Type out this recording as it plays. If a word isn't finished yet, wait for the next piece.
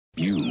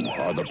You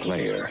are the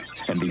player,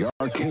 and the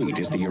arcade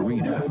is the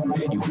arena.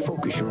 You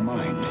focus your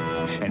mind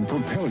and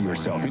propel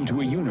yourself into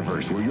a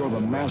universe where you're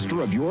the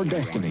master of your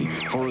destiny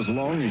for as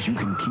long as you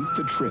can keep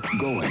the trip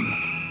going.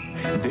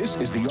 This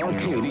is the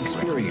arcade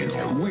experience.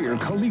 We're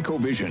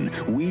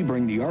ColecoVision. We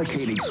bring the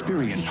arcade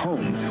experience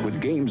home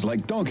with games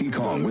like Donkey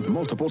Kong with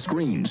multiple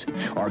screens,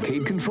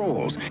 arcade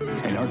controls,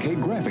 and arcade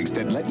graphics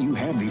that let you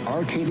have the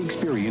arcade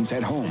experience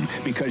at home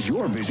because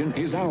your vision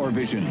is our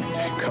vision.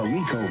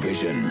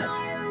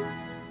 ColecoVision.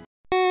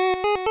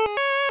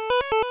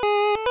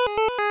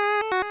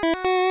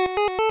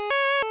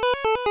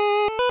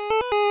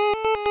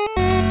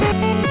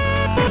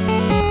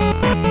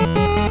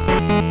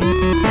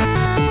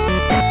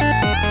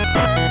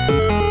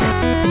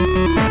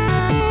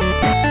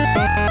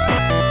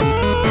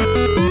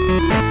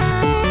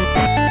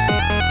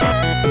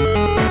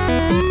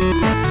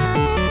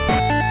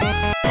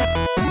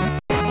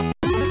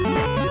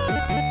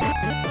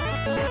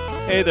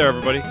 Hey there,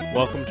 everybody.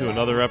 Welcome to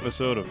another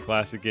episode of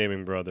Classic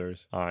Gaming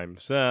Brothers. I'm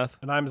Seth.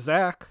 And I'm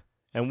Zach.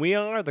 And we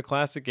are the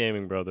Classic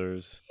Gaming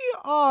Brothers. We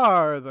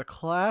are the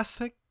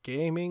Classic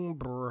Gaming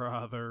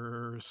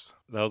Brothers.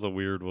 That was a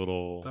weird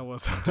little... That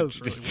was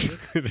really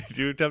weird. Did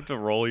you attempt to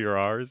roll your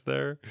R's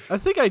there? I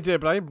think I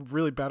did, but I'm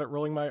really bad at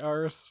rolling my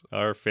R's.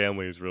 Our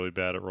family is really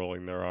bad at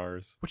rolling their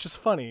R's. Which is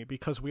funny,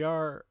 because we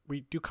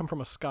do come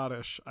from a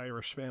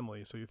Scottish-Irish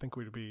family, so you'd think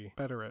we'd be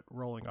better at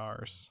rolling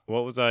R's.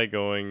 What was I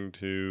going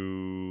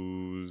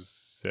to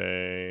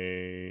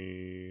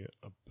say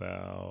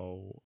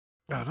about...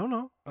 I don't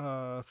know.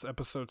 It's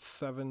episode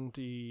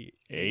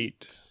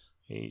 78.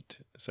 78.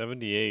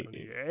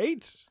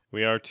 78?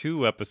 We are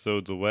 2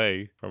 episodes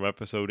away from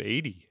episode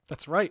 80.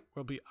 That's right.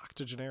 We'll be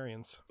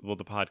octogenarians. Well,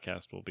 the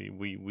podcast will be.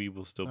 We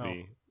will still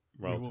be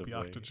relatively... We will be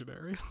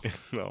octogenarians.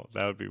 No,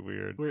 that would be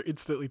weird. We're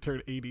instantly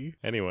turned 80.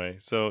 Anyway,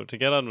 so to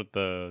get on with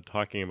the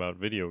talking about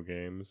video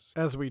games...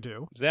 As we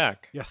do.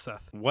 Zach. Yes,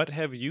 Seth. What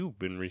have you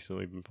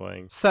recently been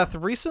playing? Seth,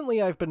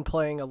 recently I've been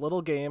playing a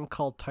little game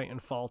called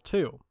Titanfall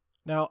 2.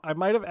 Now, I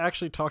might have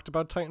actually talked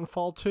about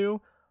Titanfall 2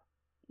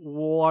 a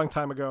long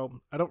time ago.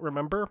 I don't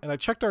remember, and I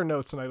checked our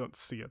notes and I don't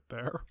see it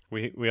there.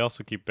 We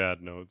also keep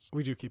bad notes.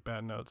 We do keep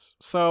bad notes.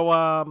 So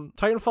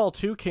Titanfall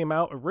 2 came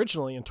out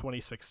originally in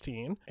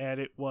 2016, and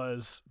it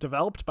was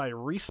developed by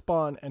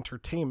Respawn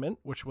Entertainment,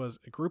 which was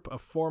a group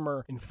of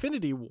former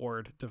Infinity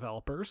Ward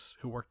developers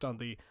who worked on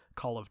the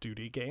Call of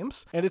Duty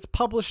games, and it's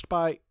published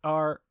by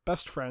our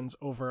best friends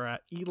over at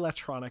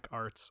Electronic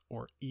Arts,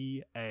 or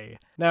EA.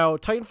 Now,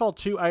 Titanfall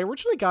 2, I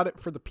originally got it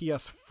for the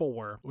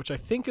PS4, which I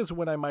think is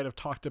when I might have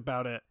talked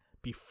about it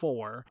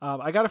before.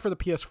 I got it for the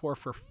PS4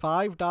 for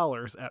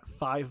 $5 at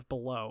Five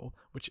Below,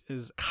 which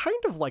is kind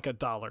of like a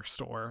dollar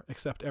store,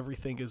 except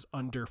everything is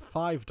under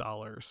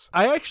 $5.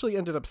 I actually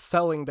ended up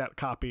selling that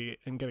copy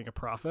and getting a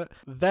profit.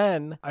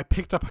 Then I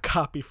picked up a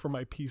copy for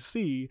my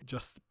PC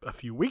just a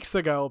few weeks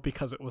ago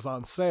because it was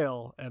on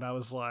sale, and I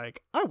was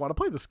like, I want to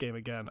play this game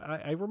again.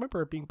 I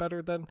remember it being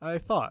better than I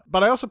thought.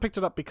 But I also picked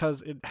it up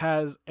because it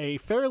has a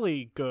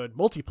fairly good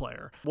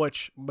multiplayer,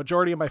 which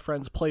majority of my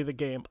friends play the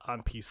game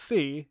on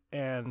PC,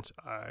 and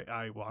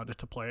I wanted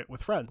to play it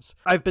with friends.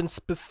 I've been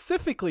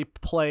specifically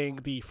playing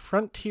the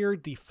Frontier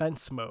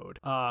Defense mode.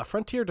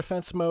 Frontier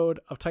Defense mode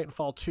of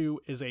Titanfall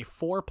 2 is a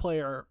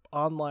 4-player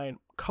online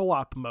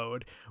co-op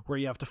mode where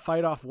you have to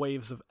fight off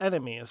waves of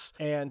enemies,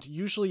 and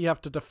usually you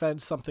have to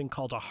defend something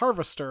called a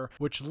harvester,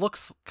 which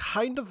looks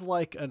kind of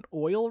like an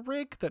oil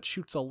rig that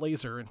shoots a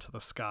laser into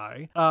the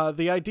sky.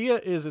 The idea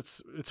is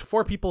it's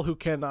 4 people who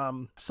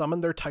can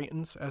summon their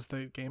titans, as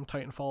the game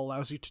Titanfall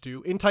allows you to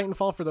do. In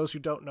Titanfall, for those who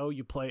don't know,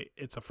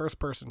 it's a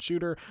first-person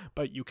shooter,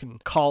 but you can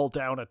call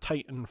down a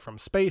titan from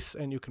space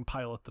and you can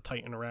pilot the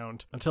titan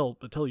around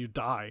until you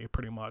die,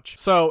 pretty much.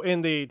 So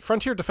in the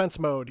Frontier Defense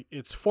mode,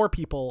 it's 4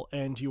 people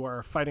and you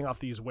are fighting off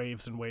these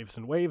waves and waves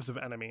and waves of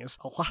enemies.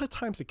 A lot of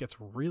times it gets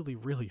really,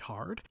 really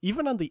hard,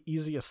 even on the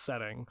easiest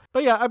setting.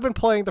 But yeah, I've been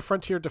playing the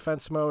Frontier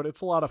Defense mode.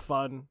 It's a lot of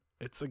fun.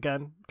 It's,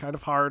 again, kind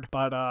of hard,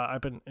 but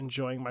I've been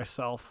enjoying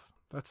myself.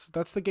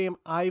 That's the game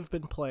I've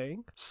been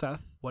playing.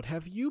 Seth, what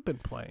have you been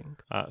playing?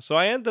 So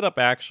I ended up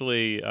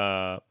actually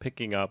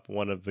picking up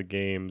one of the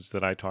games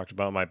that I talked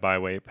about in my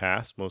Byway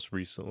Past most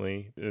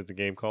recently. It's a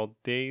game called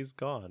Days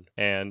Gone.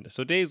 And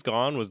so Days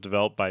Gone was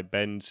developed by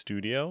Bend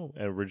Studio,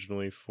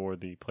 originally for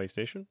the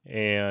PlayStation.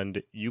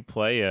 And you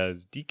play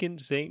as Deacon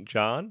St.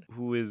 John,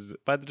 who is,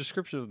 by the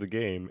description of the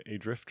game, a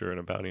drifter and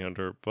a bounty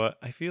hunter. But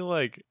I feel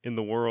like in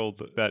the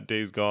world that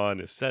Days Gone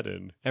is set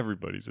in,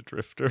 everybody's a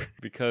drifter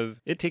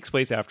because it takes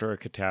place after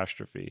a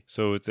catastrophe.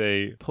 So it's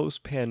a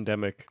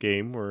post-pandemic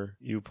game where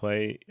you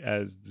play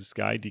as this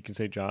guy, Deacon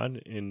St. John,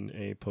 in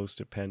a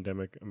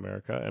post-pandemic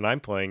America, and I'm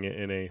playing it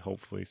in a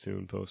hopefully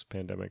soon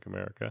post-pandemic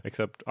America,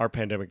 except our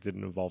pandemic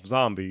didn't involve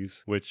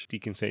zombies, which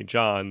Deacon St.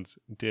 John's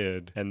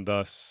did, and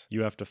thus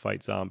you have to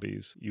fight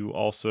zombies. You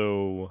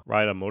also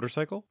ride a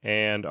motorcycle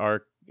and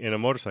are in a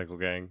motorcycle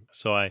gang.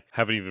 So I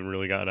haven't even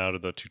really gotten out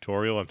of the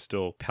tutorial. I'm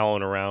still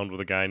palling around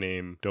with a guy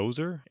named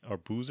Dozer or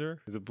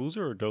Boozer. Is it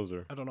Boozer or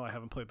Dozer? I don't know. I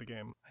haven't played the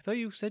game. I thought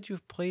you said you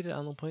played it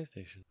on the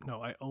PlayStation.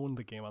 No, I own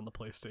the game on the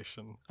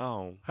PlayStation.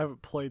 Oh. I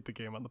haven't played the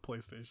game on the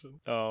PlayStation.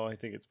 Oh, I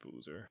think it's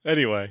Boozer.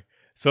 Anyway,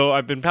 so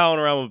I've been palling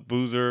around with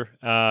Boozer,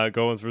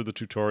 going through the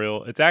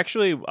tutorial. It's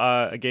actually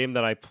a game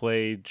that I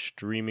played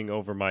streaming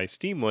over my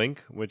Steam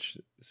Link, which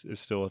is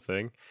still a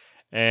thing,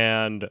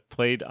 and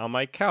played on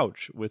my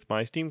couch with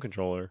my Steam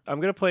controller. I'm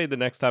going to play the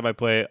next time I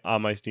play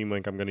on my Steam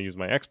Link, I'm going to use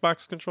my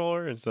Xbox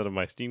controller instead of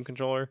my Steam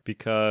controller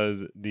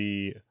because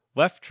the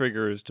left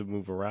trigger is to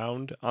move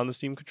around on the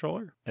Steam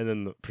controller, and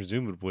then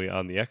presumably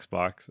on the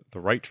Xbox,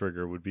 the right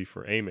trigger would be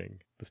for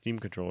aiming. The Steam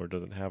controller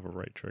doesn't have a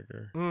right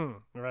trigger.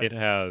 Right. It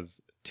has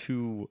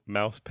 2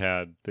 mouse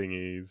pad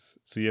thingies,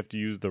 so you have to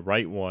use the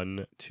right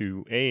one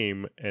to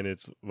aim, and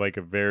it's like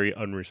a very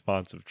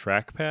unresponsive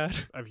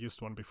trackpad. I've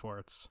used one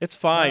before. It's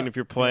fine if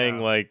you're playing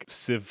yeah. like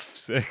Civ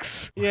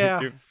 6.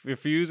 Yeah.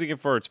 if you're using it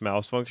for its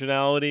mouse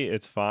functionality,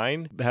 it's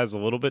fine. It has a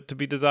little bit to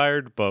be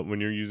desired, but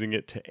when you're using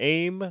it to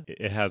aim,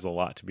 it has a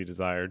lot to be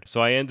desired.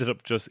 So I ended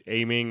up just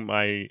aiming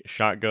my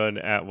shotgun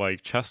at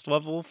like chest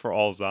level for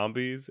all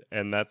zombies,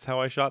 and that's how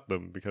I shot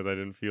them because I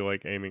didn't feel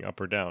like aiming up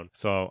or down.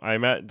 So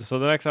the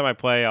next time I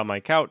play on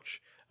my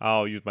couch,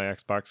 I'll use my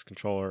Xbox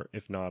controller.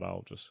 If not,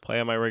 I'll just play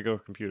on my regular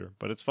computer.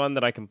 But it's fun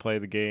that I can play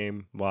the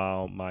game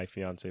while my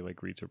fiance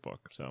like reads her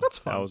book. So that's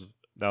fun.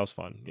 That was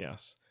fun.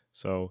 Yes.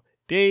 So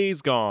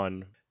Days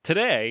Gone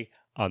today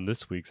on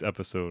this week's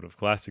episode of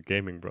Classic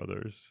Gaming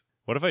Brothers.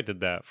 What if I did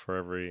that for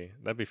every?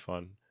 That'd be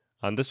fun.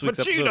 On this week's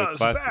episode of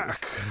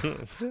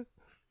Classic.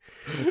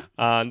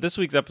 On this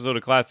week's episode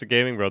of Classic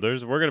Gaming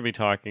Brothers, we're going to be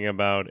talking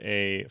about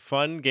a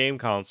fun game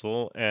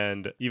console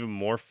and even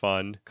more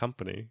fun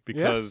company.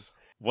 Because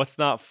what's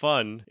not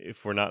fun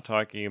if we're not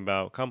talking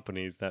about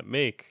companies that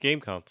make game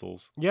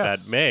consoles that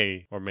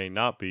may or may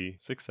not be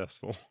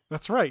successful?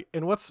 That's right.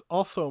 And what's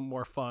also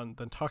more fun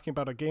than talking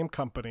about a game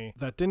company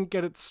that didn't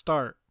get its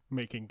start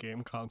making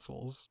game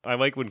consoles? I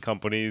like when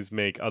companies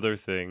make other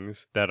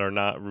things that are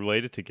not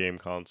related to game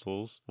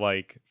consoles,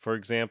 like, for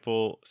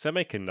example,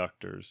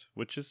 semiconductors,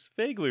 which is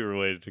vaguely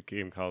related to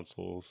game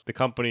consoles. The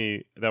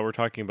company that we're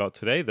talking about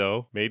today,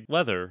 though, made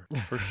leather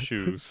for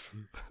shoes.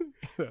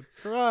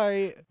 That's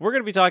right. We're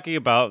going to be talking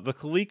about the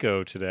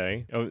Coleco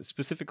today,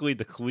 specifically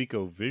the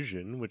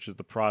ColecoVision, which is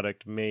the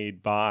product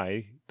made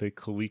by the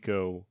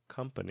Coleco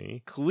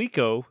company.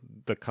 Coleco,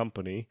 the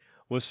company,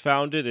 was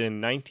founded in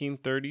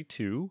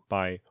 1932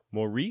 by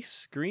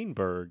Maurice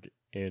Greenberg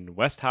in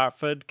West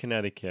Hartford,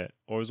 Connecticut,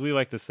 or as we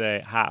like to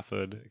say,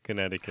 Hartford,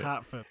 Connecticut.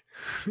 Hartford.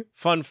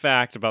 Fun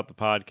fact about the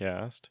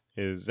podcast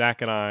is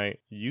Zach and I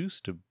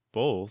used to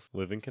both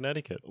live in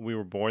Connecticut. We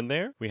were born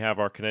there. We have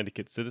our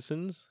Connecticut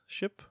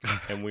citizenship,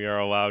 and we are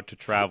allowed to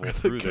travel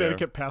through there.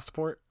 Connecticut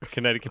passport.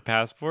 Connecticut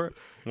passport.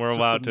 We're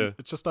allowed to.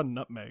 It's just a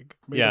nutmeg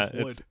made of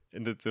wood.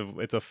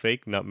 It's a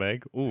fake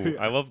nutmeg. Ooh,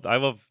 I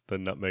love the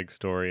nutmeg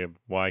story of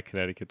why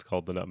Connecticut's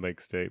called the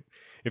nutmeg state.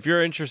 If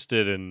you're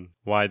interested in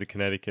why the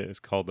Connecticut is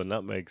called the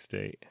nutmeg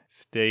state,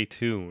 stay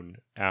tuned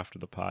after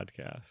the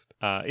podcast.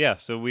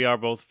 So we are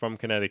both from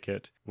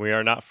Connecticut. We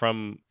are not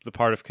from the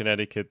part of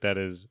Connecticut that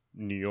is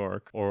New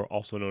York, or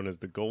also known as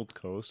the Gold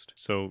Coast.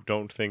 So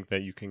don't think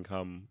that you can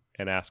come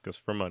and ask us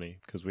for money,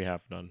 because we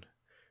have none.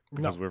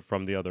 Because we're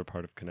from the other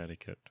part of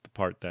Connecticut, the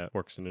part that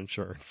works in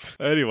insurance.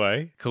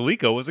 Anyway,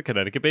 Coleco was a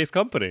Connecticut-based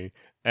company,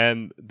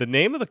 and the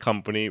name of the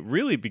company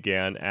really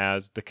began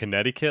as the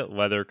Connecticut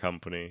Leather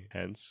Company,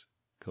 hence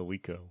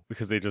Coleco,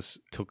 because they just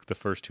took the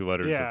first 2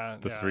 letters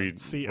of the 3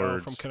 CO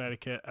words. from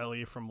Connecticut,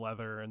 LE from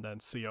leather, and then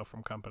CO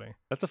from company.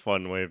 That's a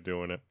fun way of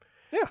doing it.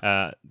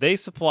 Yeah. They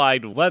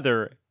supplied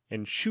leather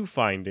and shoe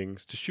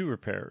findings to shoe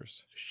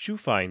repairers. Shoe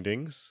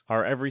findings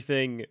are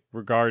everything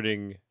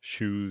regarding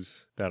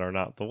shoes that are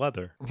not the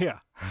leather. Yeah.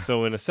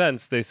 So in a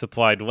sense, they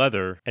supplied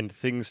leather and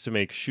things to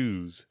make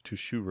shoes to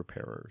shoe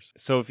repairers.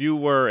 So if you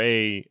were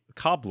a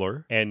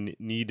cobbler and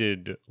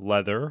needed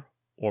leather,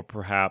 or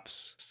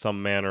perhaps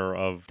some manner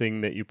of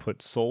thing that you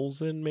put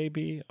soles in,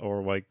 maybe,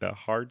 or like the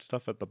hard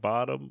stuff at the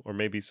bottom, or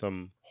maybe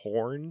some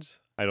horns.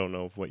 I don't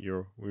know what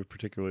we're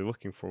particularly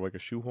looking for, like a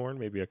shoehorn.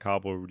 Maybe a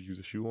cobbler would use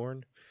a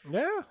shoehorn.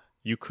 Yeah.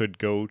 You could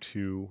go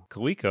to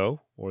Coleco,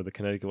 or the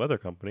Connecticut Leather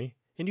Company,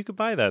 and you could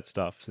buy that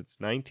stuff since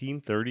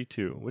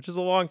 1932, which is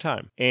a long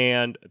time.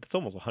 And it's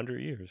almost 100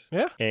 years.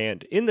 Yeah.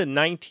 And in the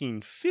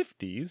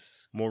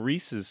 1950s,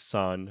 Maurice's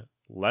son,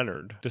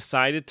 Leonard,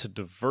 decided to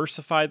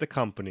diversify the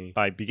company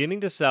by beginning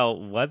to sell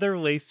leather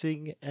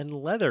lacing and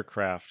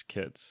leathercraft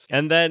kits.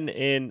 And then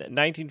in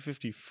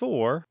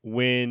 1954,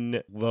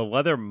 when the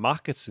leather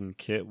moccasin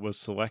kit was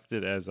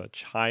selected as a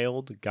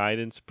child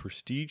guidance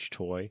prestige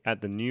toy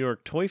at the New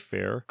York Toy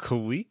Fair,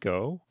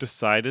 Coleco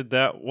decided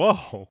that,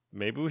 whoa,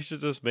 maybe we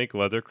should just make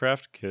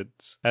leathercraft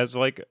kits as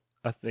like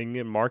a thing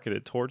and market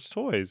it towards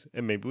toys,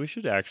 and maybe we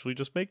should actually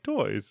just make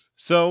toys.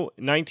 So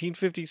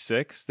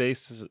 1956,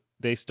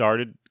 they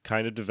started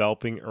kind of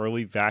developing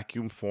early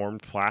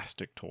vacuum-formed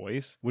plastic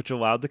toys, which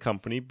allowed the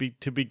company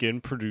to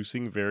begin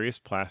producing various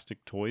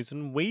plastic toys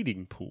and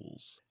wading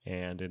pools.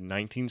 And in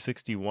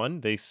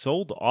 1961, they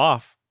sold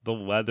off the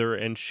leather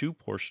and shoe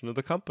portion of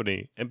the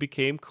company and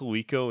became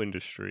Coleco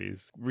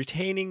Industries,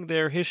 retaining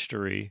their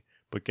history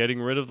but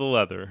getting rid of the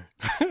leather.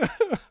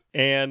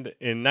 And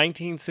in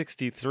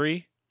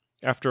 1963,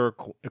 after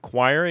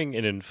acquiring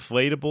an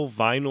inflatable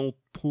vinyl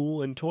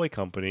pool and toy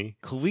company,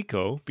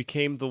 Coleco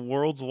became the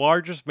world's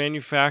largest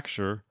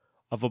manufacturer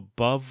of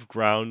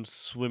above-ground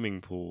swimming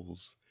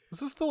pools.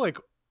 This is the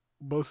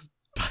most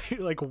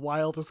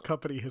wildest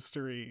company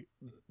history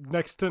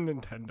next to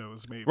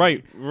Nintendo's, maybe.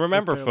 Right.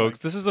 Remember, folks,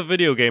 this is a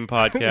video game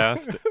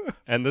podcast,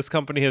 and this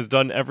company has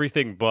done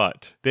everything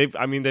but. They've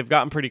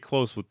gotten pretty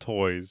close with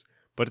toys.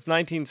 But it's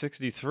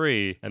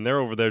 1963, and they're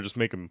over there just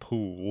making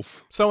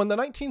pools. So in the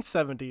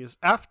 1970s,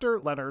 after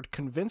Leonard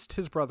convinced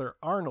his brother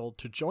Arnold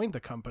to join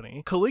the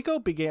company,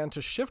 Coleco began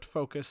to shift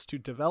focus to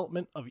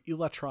development of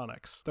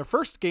electronics. Their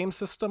first game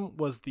system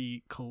was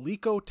the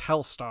Coleco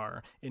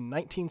Telstar in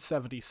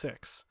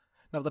 1976.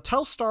 Now, the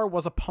Telstar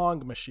was a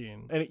Pong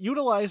machine, and it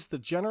utilized the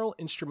General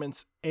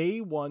Instruments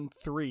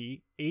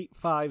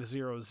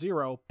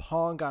A138500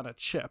 Pong on a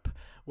chip,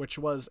 which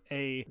was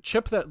a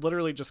chip that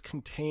literally just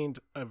contained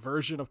a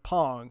version of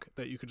Pong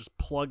that you could just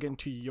plug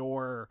into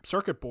your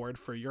circuit board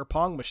for your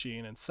Pong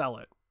machine and sell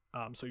it.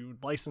 So you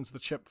would license the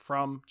chip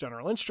from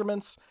General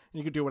Instruments, and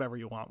you could do whatever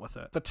you want with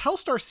it. The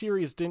Telstar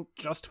series didn't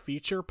just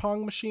feature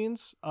Pong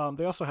machines.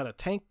 They also had a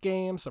tank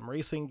game, some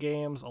racing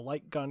games, a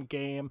light gun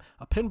game,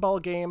 a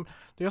pinball game.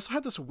 They also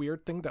had this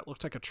weird thing that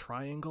looked like a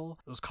triangle.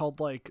 It was called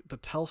the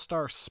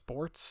Telstar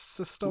Sports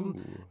System.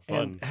 Ooh,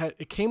 and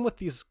it came with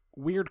these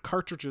weird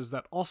cartridges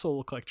that also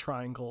look like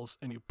triangles,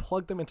 and you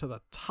plug them into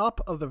the top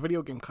of the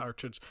video game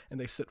cartridge and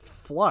they sit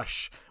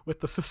flush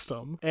with the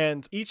system,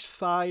 and each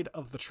side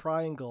of the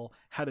triangle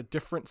had a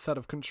different set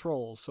of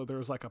controls. So there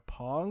was a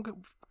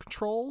Pong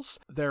controls,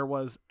 there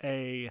was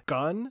a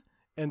gun,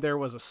 and there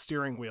was a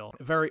steering wheel.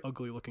 A very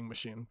ugly looking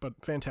machine, but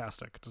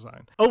fantastic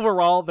design.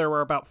 Overall, there were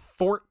about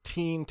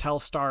 14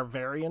 Telstar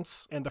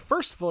variants, and the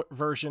first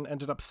version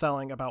ended up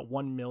selling about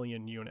 1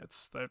 million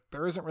units.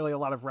 There isn't really a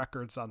lot of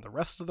records on the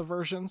rest of the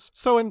versions.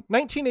 So in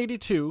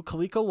 1982,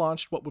 Coleco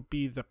launched what would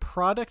be the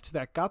product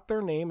that got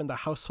their name in the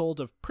household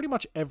of pretty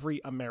much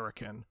every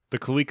American. The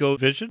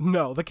ColecoVision?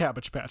 No, the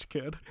Cabbage Patch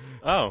Kid.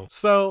 Oh.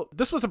 So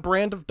this was a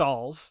brand of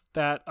dolls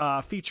that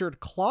featured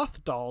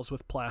cloth dolls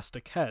with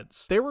plastic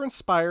heads. They were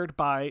inspired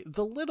by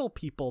the Little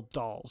People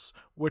dolls,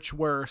 which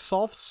were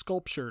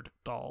self-sculptured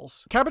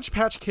dolls. Cabbage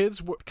Patch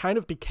Kids kind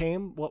of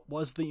became what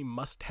was the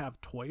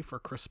must-have toy for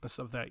Christmas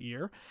of that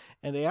year,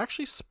 and they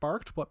actually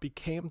sparked what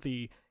became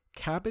the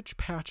Cabbage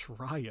Patch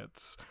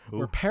riots,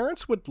 where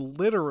parents would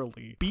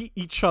literally beat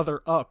each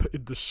other up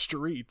in the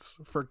streets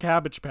for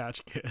Cabbage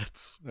Patch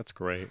Kids. That's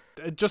great.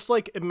 Just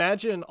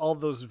imagine all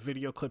those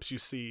video clips you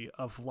see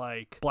of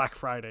Black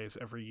Fridays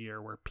every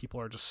year where people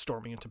are just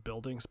storming into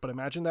buildings, but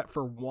imagine that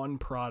for one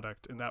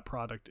product, and that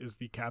product is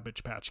the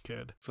Cabbage Patch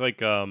Kid. It's like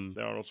the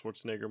Arnold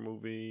Schwarzenegger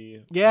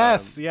movie.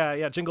 Yes,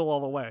 yeah, Jingle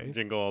All the Way.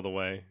 Jingle All the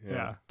Way.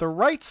 Yeah. The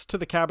rights to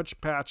the Cabbage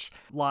Patch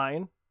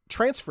line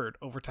transferred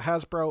over to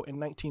Hasbro in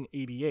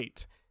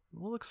 1988.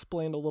 We'll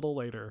explain a little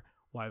later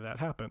why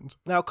that happened.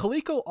 Now,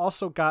 Coleco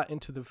also got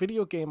into the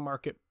video game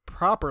market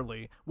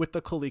properly with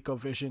the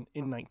ColecoVision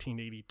in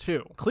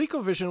 1982.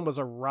 ColecoVision was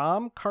a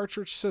ROM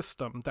cartridge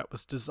system that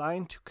was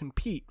designed to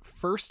compete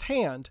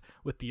firsthand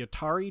with the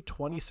Atari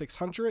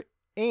 2600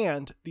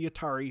 and the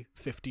Atari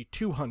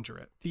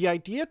 5200. The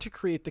idea to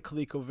create the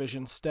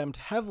ColecoVision stemmed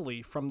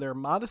heavily from their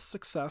modest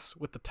success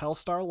with the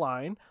Telstar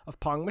line of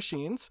Pong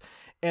machines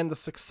and the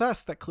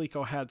success that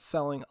Coleco had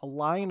selling a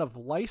line of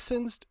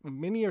licensed,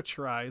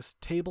 miniaturized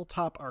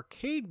tabletop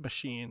arcade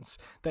machines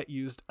that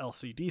used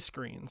LCD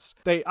screens.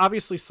 They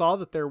obviously saw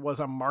that there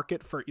was a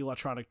market for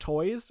electronic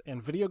toys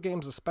and video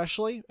games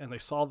especially, and they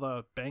saw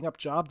the bang-up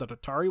job that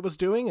Atari was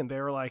doing, and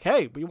they were like,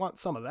 hey, we want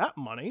some of that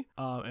money,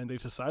 and they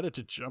decided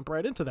to jump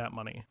right into that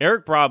money.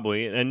 Eric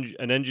Bromley,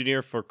 an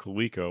engineer for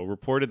Coleco,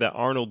 reported that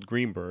Arnold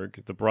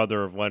Greenberg, the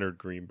brother of Leonard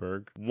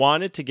Greenberg,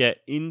 wanted to get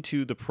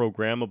into the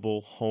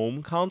programmable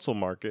home console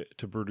market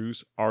to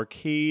produce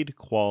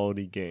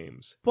arcade-quality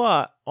games.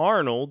 But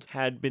Arnold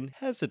had been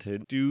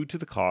hesitant due to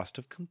the cost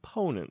of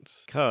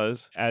components.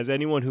 Because, as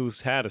anyone who's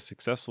had a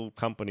successful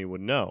company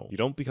would know, you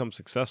don't become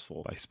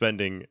successful by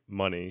spending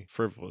money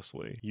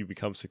frivolously. You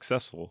become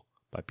successful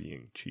by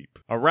being cheap.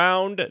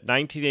 Around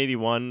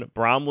 1981,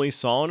 Bromley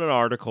saw in an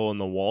article in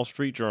the Wall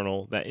Street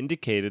Journal that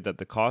indicated that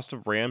the cost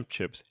of RAM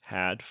chips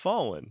had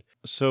fallen.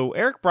 So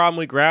Eric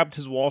Bromley grabbed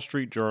his Wall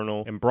Street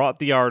Journal and brought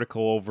the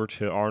article over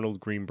to Arnold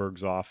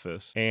Greenberg's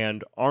office.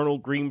 And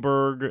Arnold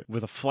Greenberg,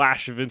 with a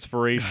flash of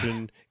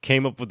inspiration,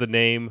 came up with the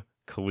name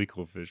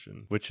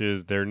ColecoVision, which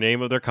is their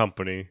name of their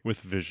company with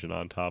vision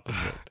on top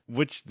of it,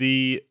 which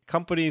the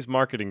company's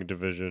marketing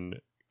division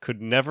could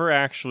never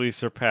actually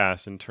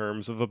surpass in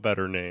terms of a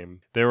better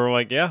name. They were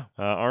like,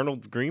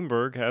 Arnold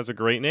Greenberg has a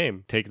great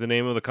name. Take the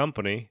name of the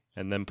company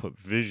and then put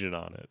Vision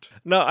on it.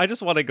 No, I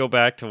just want to go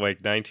back to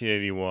like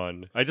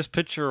 1981. I just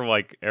picture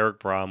like Eric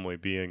Bromley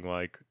being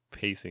like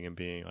pacing and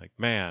being like,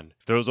 man,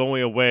 if there was only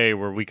a way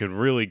where we could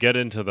really get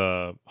into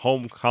the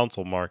home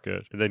console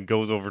market, and then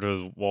goes over to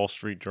his Wall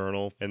Street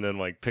Journal and then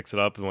like picks it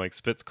up and like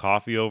spits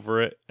coffee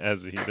over it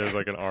as there's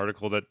like an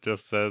article that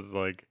just says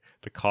like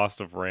the cost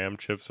of RAM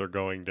chips are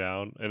going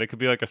down. And it could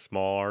be like a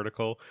small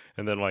article,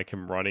 and then like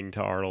him running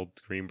to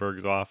Arnold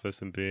Greenberg's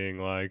office and being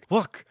like,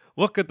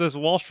 look at this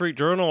Wall Street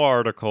Journal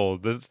article.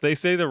 They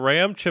say the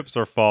RAM chips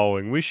are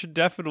falling. We should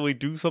definitely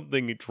do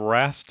something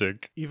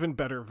drastic. Even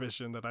better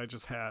vision that I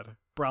just had.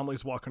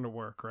 Bromley's walking to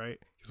work, right?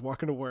 He's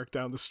walking to work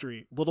down the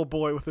street. Little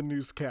boy with a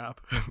news cap.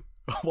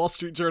 Wall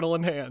Street Journal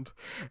in hand.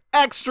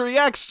 Extra,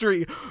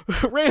 extra!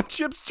 RAM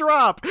chips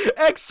drop!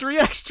 Extra,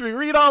 extra!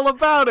 Read all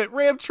about it!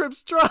 RAM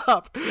chips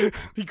drop!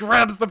 He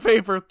grabs the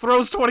paper,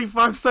 throws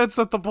 25 cents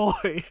at the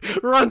boy,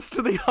 runs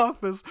to the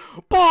office.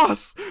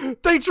 Boss!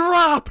 They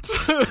dropped!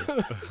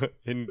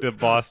 And the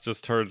boss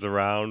just turns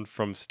around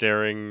from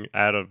staring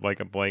at a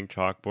blank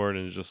chalkboard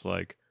and is just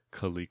like,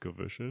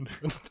 ColecoVision.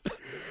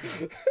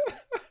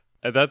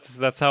 And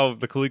that's how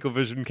the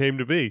ColecoVision came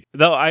to be.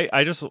 Though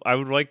I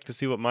would like to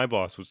see what my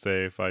boss would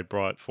say if I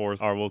brought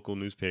forth our local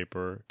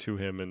newspaper to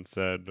him and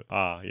said,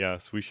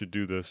 yes, we should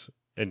do this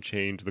and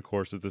change the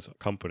course of this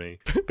company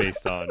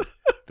based on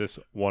this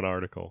one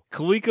article.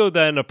 Coleco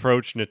then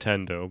approached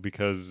Nintendo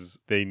because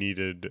they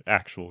needed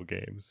actual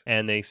games.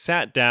 And they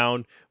sat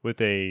down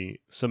with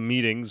some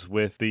meetings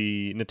with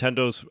the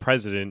Nintendo's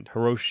president,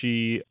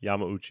 Hiroshi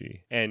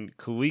Yamauchi. And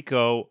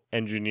Coleco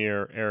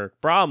engineer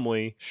Eric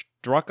Bromley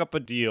struck up a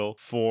deal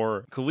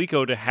for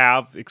Coleco to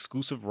have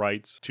exclusive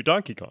rights to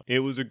Donkey Kong. It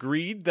was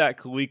agreed that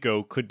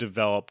Coleco could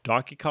develop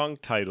Donkey Kong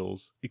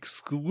titles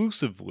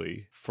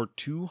exclusively for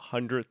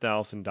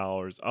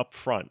 $200,000 up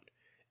front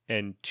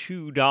and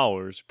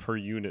 $2 per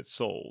unit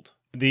sold.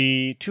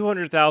 The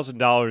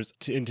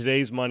 $200,000 in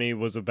today's money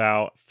was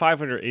about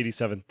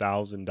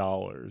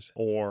 $587,000,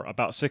 or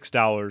about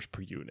 $6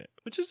 per unit,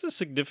 which is a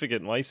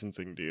significant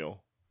licensing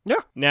deal.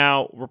 Yeah.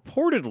 Now,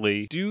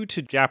 reportedly, due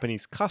to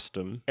Japanese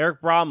custom, Eric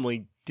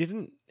Bromley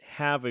didn't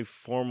have a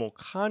formal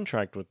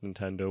contract with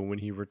Nintendo when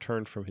he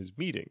returned from his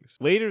meetings.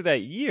 Later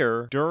that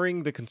year,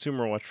 during the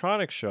Consumer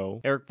Electronics Show,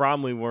 Eric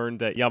Bromley learned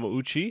that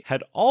Yamauchi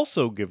had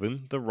also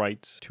given the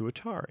rights to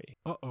Atari.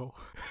 Uh-oh.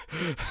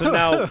 So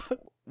now,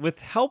 with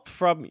help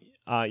from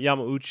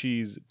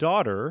Yamauchi's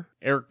daughter,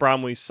 Eric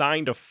Bromley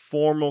signed a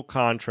formal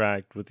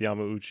contract with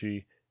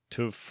Yamauchi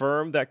to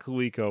affirm that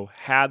Coleco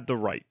had the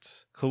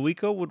rights.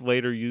 Coleco would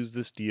later use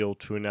this deal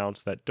to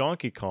announce that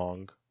Donkey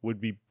Kong would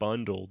be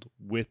bundled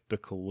with the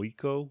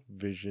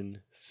ColecoVision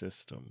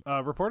system.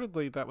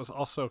 Reportedly, that was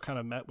also kind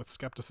of met with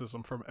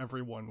skepticism from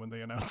everyone when they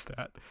announced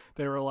that.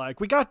 They were like,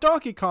 we got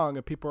Donkey Kong,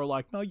 and people were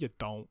like, no, you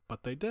don't,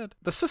 but they did.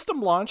 The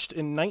system launched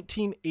in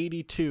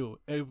 1982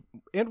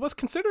 and was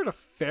considered a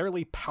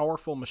fairly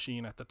powerful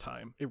machine at the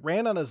time. It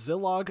ran on a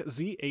Zilog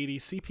Z80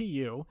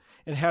 CPU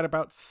and had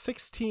about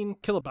 16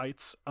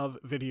 kilobytes of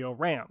video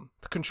RAM.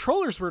 The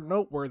controllers were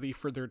noteworthy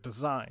for their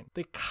design.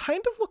 They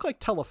kind of look like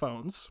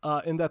telephones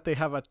in that they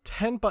have a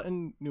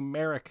 10-button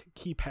numeric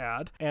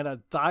keypad and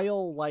a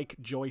dial-like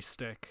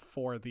joystick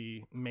for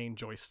the main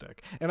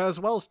joystick, and as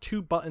well as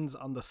 2 buttons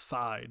on the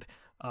side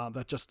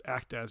that just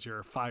act as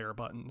your fire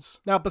buttons.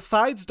 Now,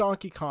 besides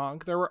Donkey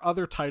Kong, there were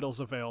other titles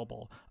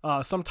available.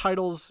 Some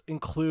titles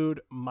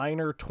include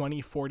Miner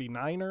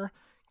 2049er,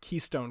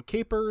 Keystone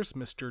Capers,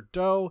 Mr.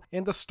 Doe,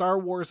 and the Star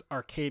Wars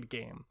arcade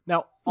game.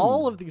 Now,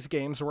 all of these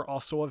games were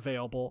also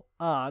available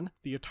on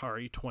the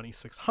Atari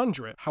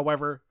 2600.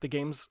 However, the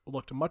games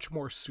looked much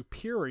more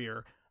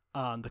superior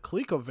on the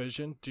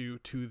ColecoVision due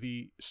to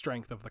the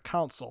strength of the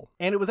console.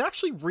 And it was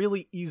actually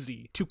really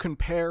easy to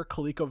compare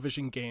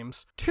ColecoVision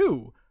games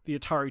to the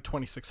Atari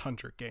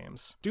 2600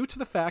 games, due to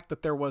the fact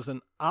that there was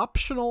an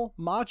optional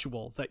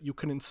module that you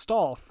can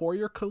install for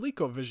your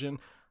ColecoVision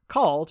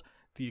called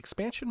the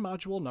Expansion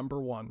Module Number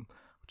 1,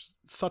 which is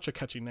such a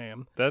catchy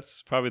name.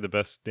 That's probably the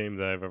best name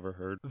that I've ever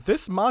heard.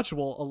 This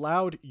module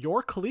allowed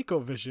your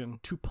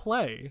ColecoVision to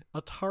play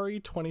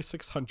Atari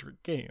 2600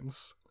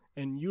 games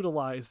and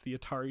utilize the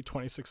Atari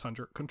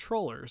 2600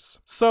 controllers.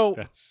 So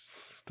that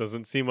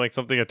doesn't seem like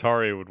something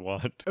Atari would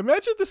want.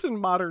 Imagine this in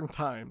modern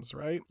times,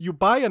 right? You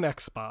buy an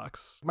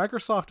Xbox.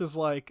 Microsoft is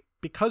like,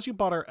 because you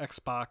bought our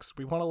Xbox,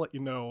 we want to let you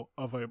know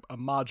of a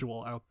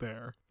module out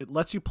there. It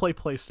lets you play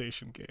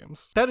PlayStation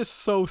games. That is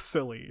so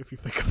silly if you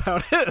think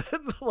about it.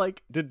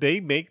 Like, did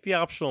they make the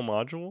optional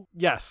module?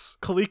 Yes,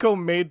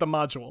 Coleco made the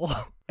module.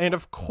 And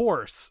of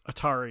course,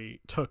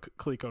 Atari took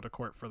Coleco to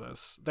court for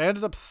this. They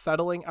ended up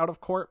settling out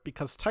of court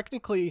because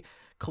technically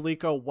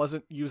Coleco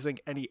wasn't using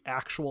any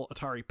actual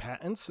Atari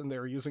patents and they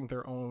were using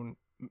their own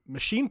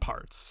machine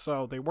parts.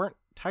 So they weren't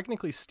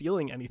technically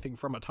stealing anything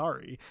from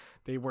Atari.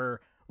 They were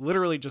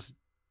literally just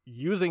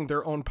using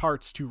their own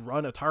parts to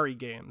run Atari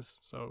games.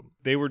 So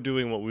They were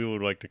doing what we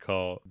would like to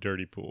call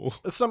dirty pool.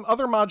 some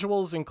other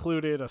modules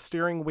included a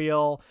steering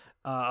wheel,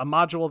 a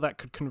module that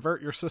could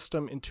convert your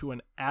system into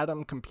an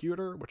Atom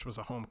computer, which was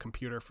a home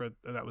computer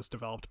that was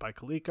developed by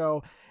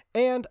Coleco,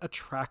 and a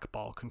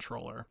trackball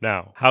controller.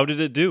 Now, how did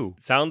it do?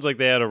 Sounds like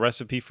they had a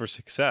recipe for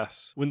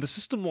success. When the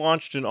system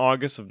launched in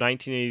August of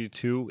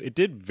 1982, it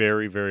did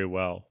very, very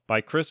well.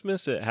 By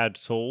Christmas, it had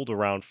sold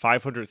around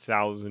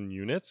 500,000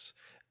 units,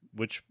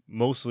 which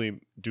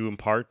mostly due in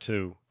part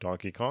to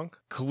Donkey Kong.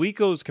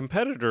 Coleco's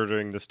competitor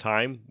during this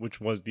time,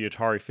 which was the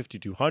Atari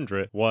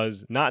 5200,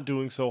 was not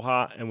doing so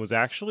hot and was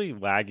actually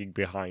lagging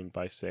behind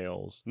by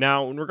sales.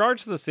 Now, in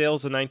regards to the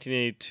sales in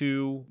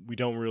 1982, we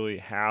don't really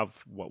have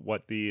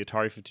what the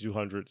Atari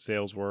 5200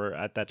 sales were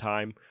at that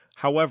time.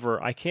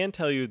 However, I can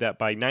tell you that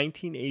by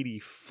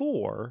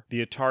 1984,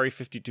 the Atari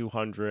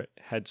 5200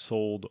 had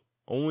sold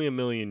only 1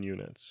 million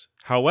units.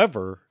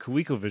 However,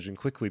 ColecoVision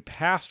quickly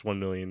passed 1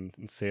 million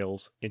in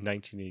sales in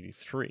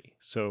 1983,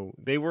 so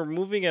they were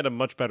moving at a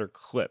much better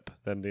clip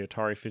than the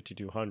Atari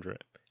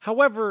 5200.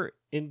 However,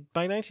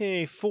 by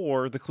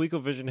 1984, the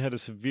ColecoVision had a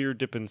severe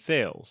dip in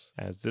sales,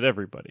 as did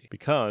everybody,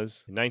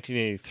 because in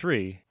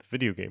 1983, the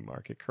video game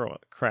market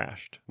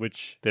crashed,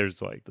 which there's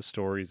like the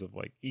stories of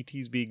like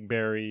ETs being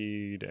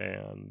buried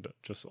and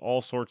just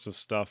all sorts of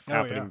stuff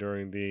happening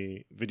during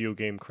the video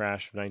game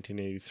crash of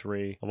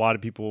 1983. A lot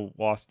of people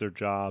lost their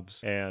jobs,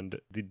 and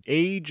the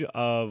age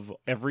of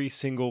every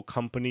single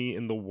company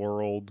in the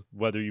world,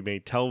 whether you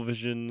made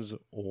televisions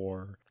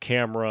or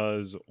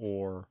cameras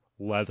or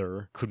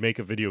leather, could make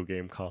a video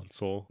game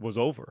console, was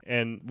over.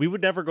 And we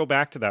would never go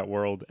back to that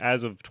world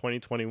as of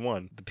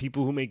 2021. The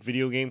people who make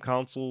video game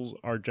consoles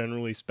are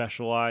generally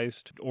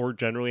specialized or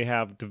generally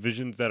have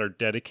divisions that are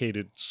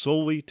dedicated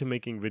solely to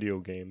making video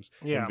games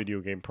and video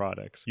game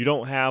products. You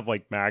don't have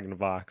like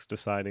Magnavox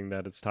deciding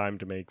that it's time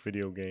to make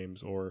video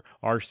games, or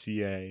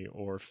RCA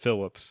or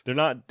Philips. They're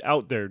not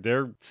out there.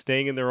 They're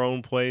staying in their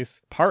own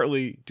place,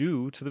 partly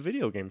due to the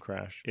video game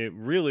crash. It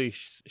really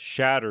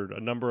shattered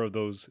a number of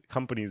those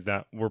companies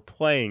that were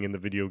playing in the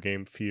video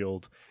game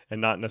field and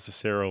not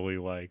necessarily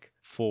like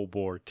full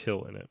bore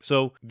till in it.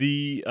 So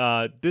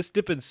this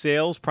dip in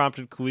sales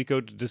prompted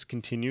Coleco to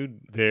discontinue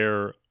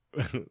their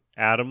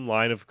Atom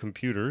line of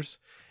computers,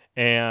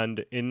 and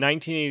in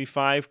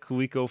 1985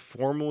 Coleco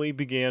formally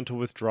began to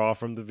withdraw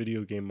from the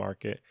video game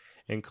market,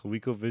 and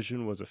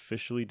ColecoVision was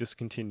officially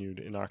discontinued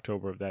in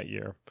October of that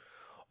year.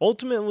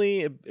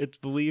 Ultimately, it's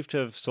believed to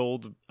have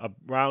sold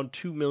around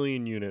 2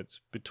 million units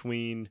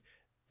between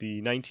the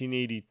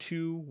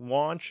 1982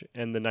 launch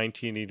and the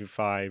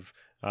 1985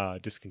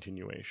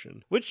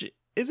 discontinuation, which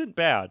isn't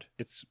bad.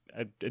 It's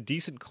a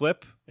decent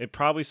clip. It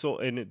probably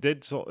sold, and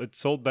it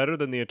sold better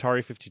than the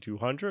Atari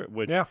 5200,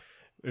 which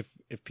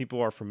if people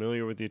are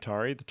familiar with the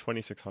Atari, the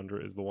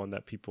 2600 is the one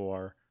that people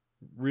are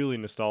really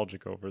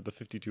nostalgic over. The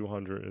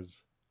 5200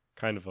 is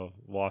kind of a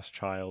lost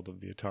child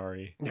of the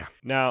Atari. Yeah.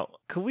 Now,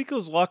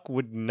 Coleco's luck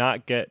would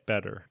not get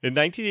better. In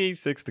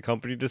 1986, the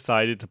company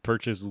decided to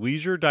purchase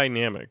Leisure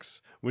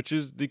Dynamics, which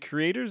is the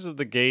creators of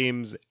the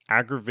games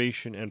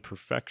Aggravation and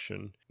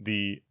Perfection,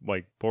 the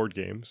board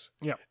games.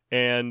 Yeah.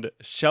 And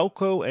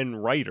Shelco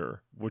and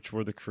Writer, which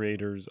were the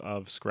creators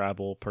of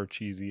Scrabble,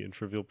 Parcheesi, and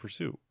Trivial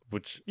Pursuit,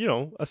 which,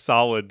 a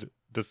solid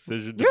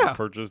decision to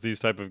purchase these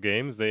type of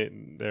games.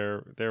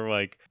 They're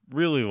like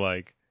really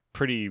like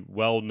pretty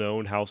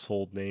well-known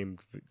household name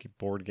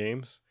board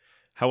games.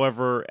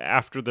 However,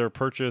 after their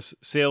purchase,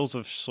 sales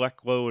of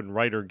Schlecko and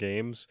Writer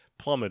games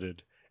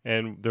plummeted,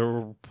 and there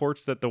were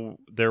reports that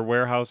their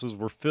warehouses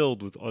were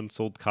filled with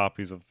unsold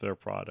copies of their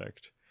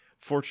product.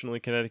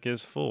 Fortunately, Connecticut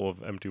is full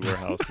of empty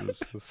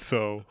warehouses,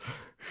 so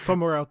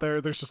somewhere out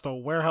there's just a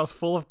warehouse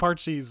full of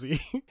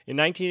Parcheesi. In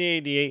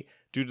 1988,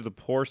 due to the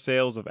poor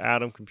sales of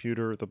Atom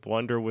Computer, the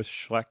blunder with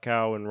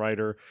Schlecko and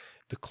Writer,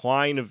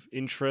 decline of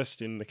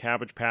interest in the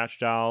Cabbage Patch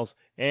Dolls,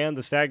 and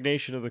the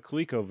stagnation of the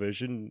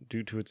ColecoVision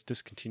due to its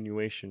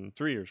discontinuation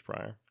 3 years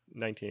prior,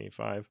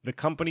 1985, the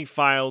company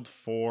filed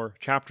for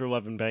Chapter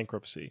 11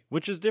 bankruptcy,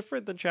 which is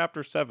different than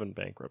Chapter 7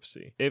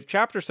 bankruptcy. If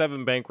Chapter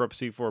 7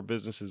 bankruptcy for a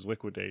business is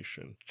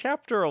liquidation,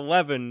 Chapter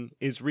 11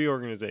 is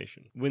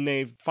reorganization. When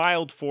they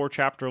filed for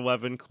Chapter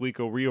 11,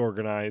 Coleco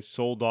reorganized,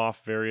 sold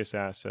off various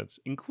assets,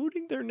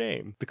 including their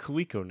name, the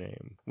Coleco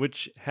name,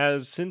 which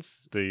has,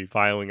 since the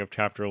filing of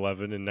Chapter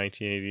 11 in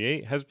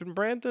 1988, has been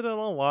branded on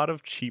a lot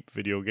of cheap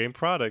video game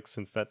products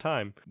since that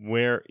time,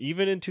 where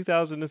even in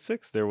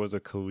 2006 there was a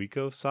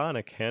Coleco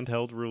Sonic handheld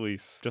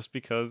release, just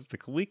because the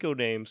Coleco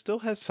name still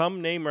has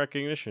some name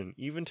recognition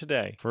even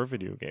today for a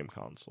video game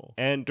console.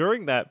 And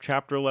during that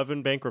Chapter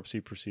 11 bankruptcy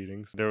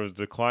proceedings, there was a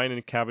decline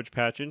in Cabbage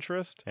Patch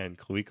interest, and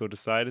Coleco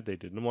decided they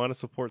didn't want to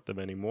support them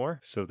anymore,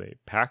 so they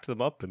packed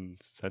them up and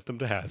sent them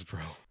to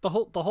Hasbro.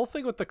 The whole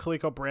thing with the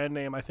Coleco brand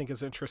name I think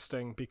is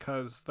interesting,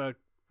 because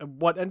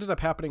what ended up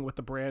happening with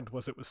the brand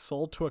was it was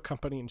sold to a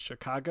company in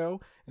Chicago,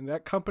 and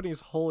that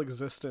company's whole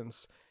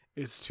existence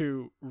is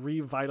to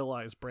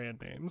revitalize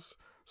brand names.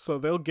 So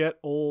they'll get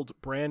old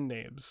brand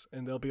names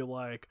and they'll be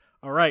like,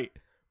 all right,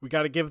 we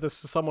got to give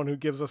this to someone who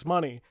gives us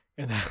money.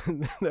 and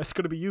that's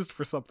going to be used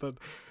for something.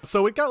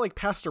 So it got like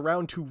passed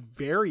around to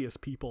various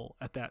people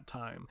at that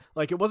time.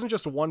 Like it wasn't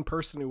just one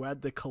person who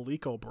had the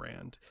Coleco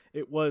brand.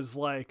 It was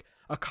like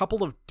a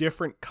couple of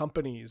different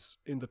companies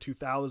in the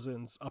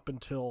 2000s up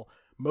until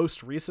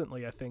most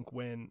recently, I think,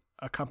 when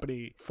a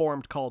company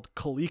formed called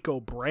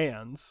Coleco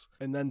Brands,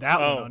 and then that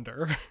went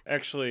under.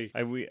 Actually,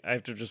 I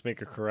have to just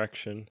make a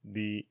correction.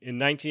 In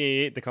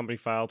 1988, the company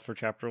filed for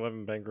Chapter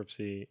 11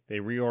 bankruptcy.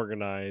 They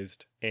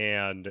reorganized,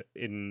 and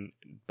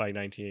by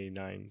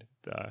 1989,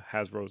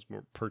 Hasbro's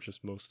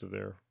purchased most of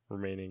their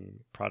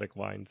remaining product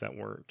lines that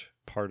weren't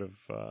part of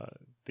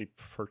the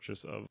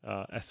purchase of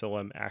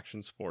SLM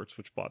Action Sports,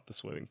 which bought the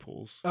swimming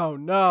pools. Oh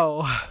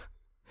no.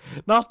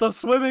 Not the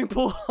swimming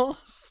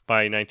pools.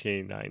 By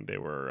 1989, they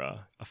were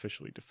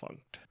officially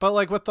defunct. But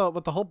like with the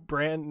whole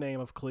brand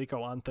name of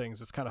Coleco on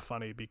things, it's kind of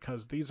funny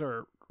because these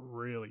are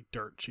really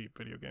dirt cheap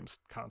video games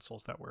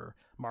consoles that were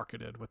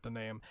marketed with the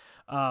name.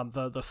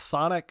 The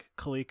Sonic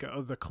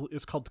Coleco,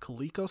 it's called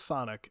Coleco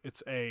Sonic.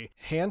 It's a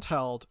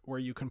handheld where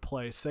you can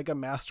play Sega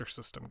Master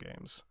System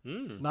games,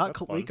 not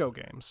Coleco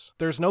games.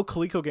 There's no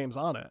Coleco games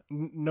on it.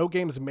 No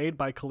games made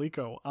by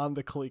Coleco on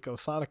the Coleco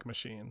Sonic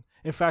machine.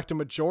 In fact, a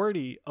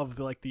majority of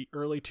the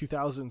early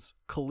 2000s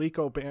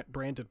Coleco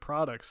branded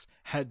products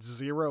had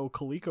zero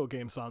Coleco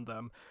games on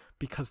them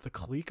because the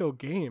Coleco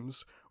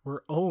games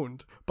were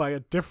owned by a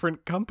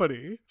different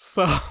company.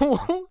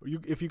 So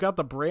if you got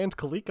the brand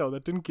Coleco,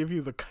 that didn't give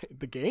you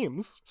the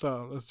games.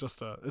 So it's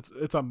just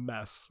it's a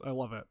mess. I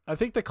love it. I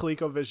think the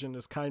ColecoVision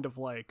is kind of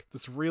like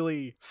this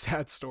really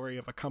sad story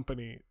of a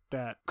company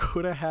that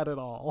could have had it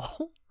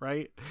all,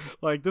 right?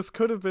 Like this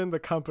could have been the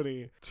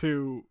company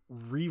to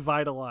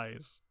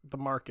revitalize the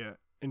market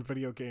in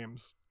video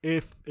games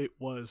if it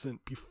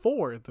wasn't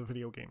before the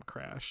video game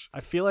crash. I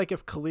feel like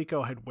if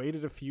Coleco had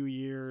waited a few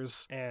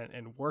years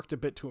and worked a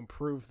bit to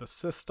improve the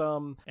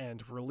system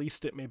and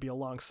released it maybe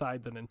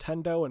alongside the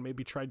Nintendo and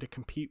maybe tried to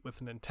compete with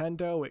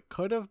Nintendo, it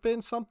could have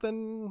been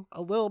something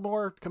a little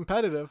more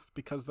competitive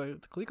because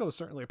the Coleco is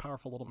certainly a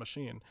powerful little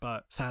machine,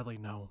 but sadly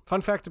no. Fun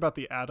fact about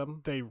the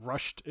Atom, they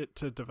rushed it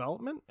to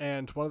development,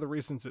 and one of the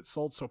reasons it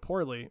sold so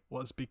poorly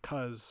was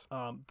because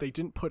they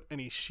didn't put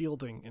any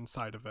shielding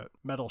inside of it,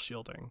 metal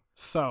shielding.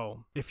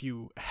 So if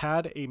you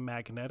had a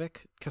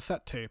magnetic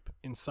cassette tape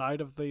inside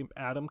of the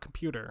Atom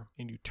computer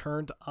and you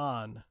turned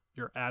on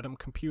your Atom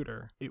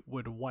computer, it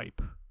would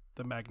wipe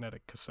the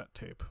magnetic cassette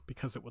tape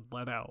because it would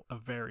let out a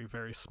very,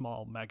 very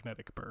small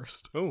magnetic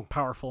burst. Oh,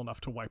 powerful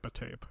enough to wipe a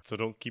tape. So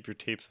don't keep your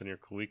tapes on your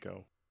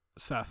Coleco.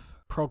 Seth,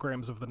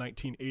 programs of the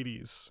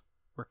 1980s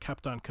were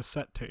kept on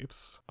cassette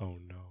tapes. Oh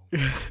no.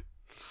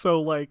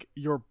 So, like,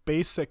 your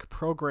basic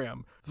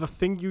program, the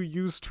thing you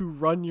use to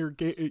run your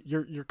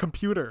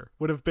computer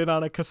would have been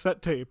on a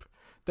cassette tape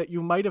that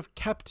you might have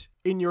kept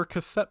in your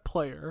cassette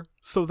player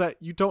so that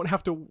you don't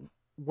have to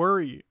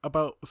worry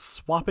about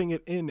swapping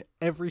it in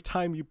every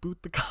time you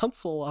boot the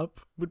console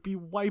up, would be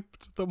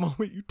wiped the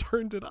moment you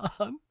turned it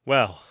on.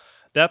 Well,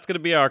 that's going to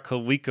be our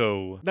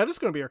Coleco. That is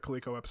going to be our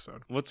Coleco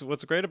episode. What's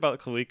great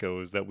about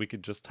Coleco is that we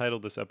could just title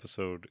this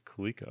episode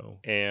Coleco,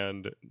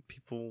 and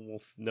people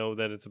will know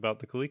that it's about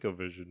the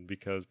ColecoVision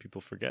because people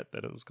forget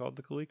that it was called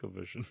the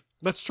ColecoVision.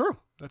 That's true.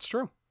 That's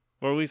true.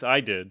 Or at least I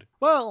did.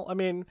 Well, I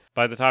mean,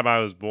 by the time I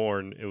was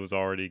born, it was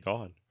already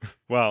gone.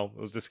 Well, it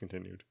was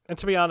discontinued. And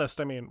to be honest,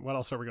 I mean, what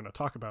else are we going to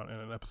talk about in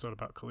an episode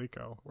about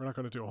Coleco? We're not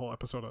going to do a whole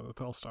episode on the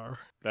Telstar.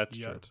 That's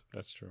true.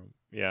 That's true.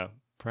 Yeah.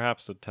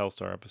 Perhaps a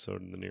Telstar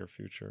episode in the near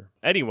future.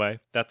 Anyway,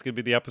 that's going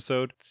to be the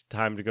episode. It's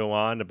time to go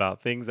on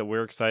about things that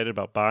we're excited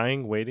about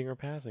buying, waiting, or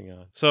passing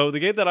on. So the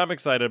game that I'm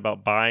excited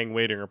about buying,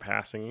 waiting, or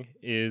passing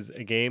is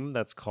a game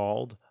that's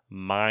called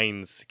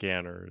Mind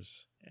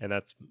Scanners. And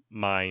that's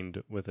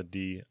mind with a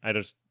D.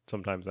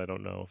 Sometimes I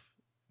don't know if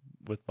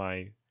with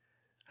my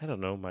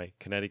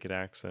Connecticut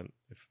accent,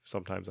 if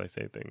sometimes I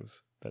say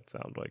things that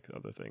sound like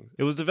other things.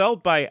 It was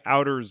developed by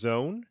Outer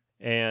Zone.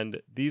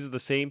 And these are the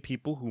same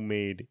people who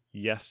made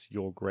Yes,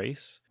 Your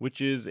Grace,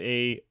 which is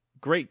a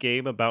great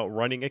game about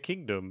running a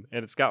kingdom.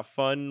 And it's got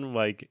fun,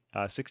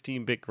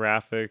 16-bit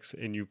graphics,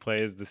 and you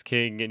play as this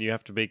king, and you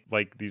have to make,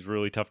 these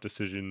really tough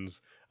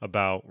decisions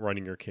about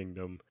running your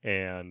kingdom.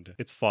 And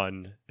it's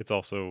fun. It's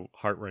also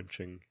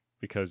heart-wrenching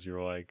because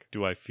you're like,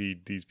 do I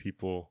feed these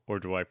people or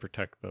do I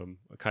protect them?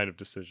 Kind of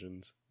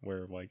decisions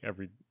where,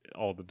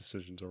 all the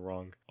decisions are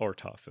wrong, or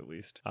tough, at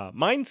least.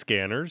 Mind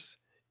Scanners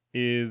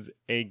is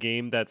a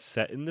game that's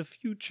set in the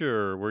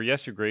future, where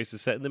Yes, Your Grace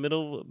is set in the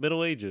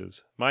Middle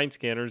Ages. Mind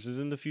Scanners is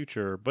in the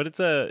future, but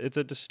it's a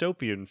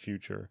dystopian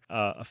future,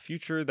 a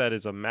future that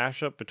is a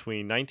mashup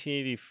between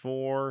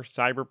 1984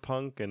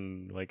 cyberpunk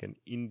and an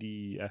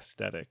indie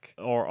aesthetic,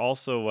 or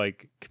also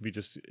could be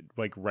just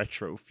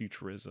retro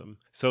futurism.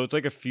 So it's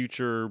a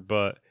future,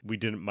 but we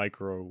didn't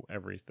micro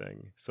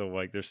everything.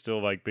 So there's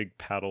still big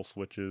paddle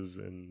switches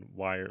and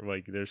wire.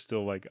 There's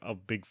still a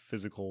big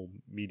physical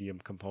medium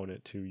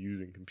component to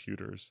using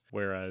computers,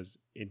 whereas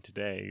in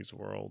today's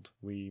world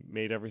we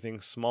made everything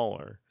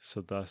smaller,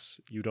 so thus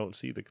you don't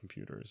see the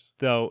computers.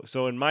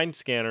 So in Mind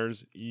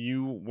Scanners,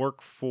 you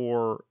work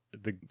for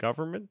the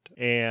government,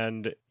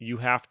 and you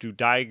have to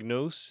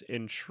diagnose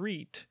and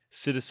treat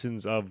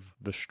citizens of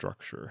the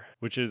structure,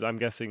 which is, I'm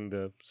guessing,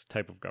 the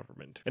type of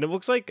government. And it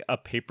looks like a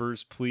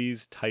Papers,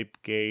 Please type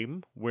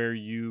game where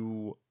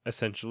you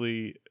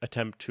essentially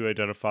attempt to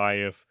identify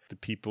if the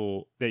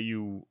people that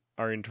you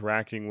are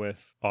interacting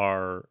with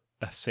are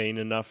sane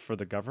enough for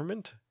the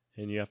government.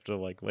 And you have to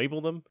like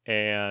label them,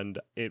 and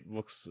it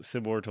looks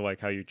similar to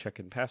like how you check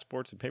in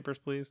passports and Papers,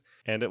 Please.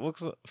 And it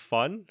looks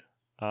fun.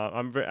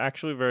 I'm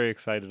actually very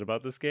excited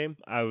about this game.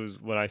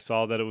 When I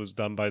saw that it was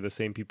done by the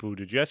same people who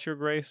did Yes, Your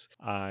Grace,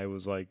 I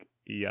was like,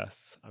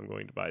 yes, I'm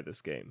going to buy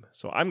this game.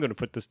 So I'm going to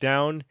put this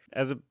down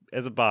as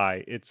a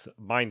buy. It's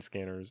Mind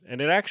Scanners, and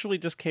it actually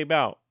just came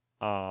out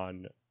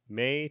on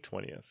May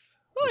 20th.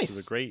 Nice. Which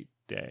is a great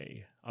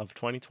day of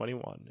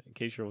 2021, in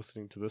case you're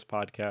listening to this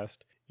podcast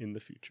in the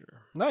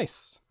future.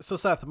 Nice. So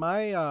Seth,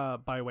 my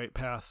buy weight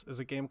pass is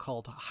a game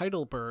called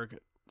Heidelberg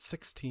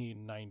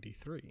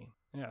 1693.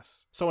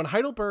 Yes. So in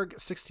Heidelberg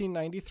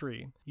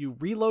 1693, you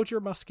reload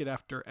your musket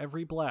after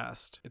every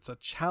blast. It's a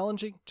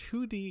challenging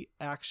 2D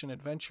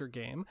action-adventure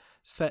game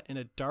set in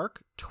a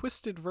dark,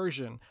 twisted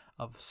version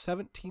of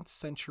 17th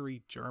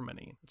century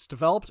Germany. It's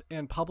developed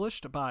and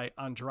published by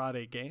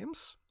Andrade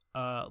Games.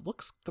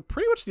 Looks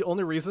pretty much the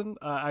only reason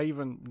I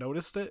even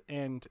noticed it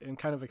and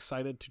kind of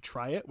excited to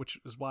try it, which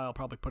is why I'll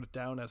probably put it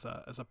down as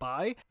a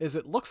buy, is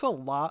it looks a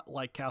lot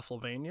like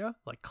Castlevania,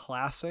 like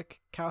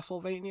classic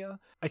Castlevania,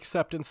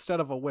 except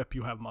instead of a whip,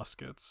 you have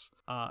muskets.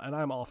 And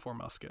I'm all for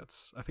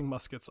muskets. I think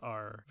muskets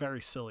are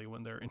very silly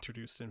when they're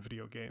introduced in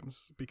video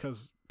games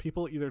because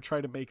people either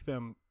try to make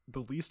them the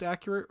least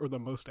accurate or the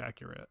most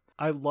accurate.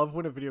 I love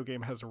when a video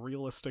game has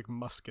realistic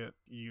musket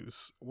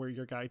use where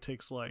your guy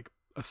takes like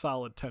a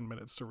solid 10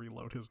 minutes to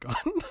reload his gun.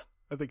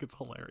 I think it's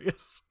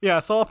hilarious.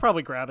 Yeah, so I'll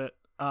probably grab it.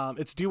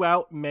 It's due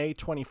out May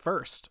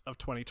 21st of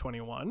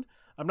 2021.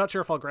 I'm not sure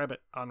if I'll grab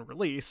it on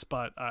release,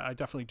 but I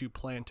definitely do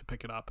plan to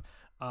pick it up.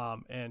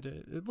 And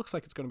it looks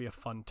like it's going to be a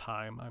fun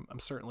time. I'm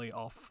certainly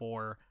all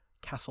for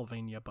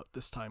Castlevania, but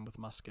this time with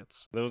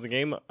muskets. There was a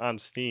game on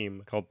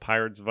Steam called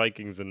Pirates,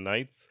 Vikings, and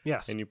Knights.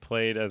 Yes. And you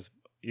played as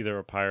either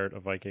a pirate, a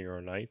Viking, or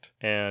a knight.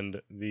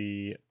 And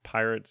the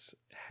pirates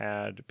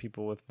had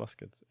people with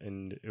muskets,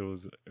 and it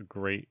was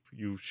great.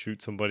 You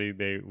shoot somebody,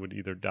 they would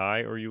either die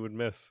or you would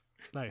miss.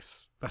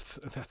 Nice. That's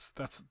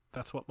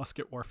what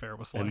musket warfare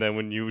was like. And then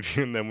when you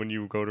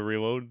go to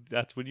reload,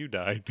 that's when you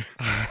died.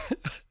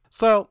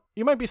 So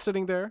you might be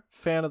sitting there,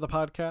 fan of the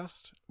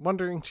podcast,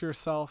 wondering to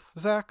yourself,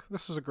 Zach,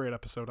 this was a great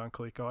episode on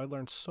Coleco. I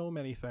learned so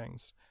many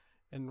things.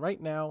 And right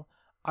now,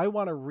 I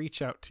want to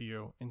reach out to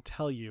you and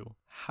tell you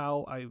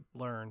how I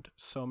learned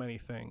so many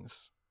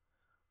things.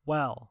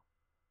 Well,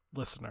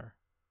 listener,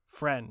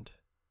 friend,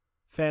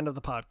 fan of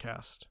the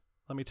podcast,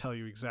 let me tell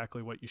you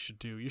exactly what you should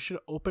do. You should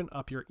open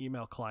up your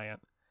email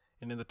client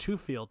and in the to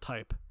field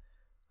type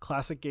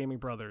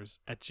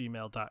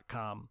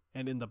classicgamingbrothers@gmail.com.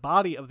 And in the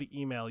body of the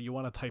email, you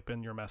want to type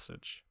in your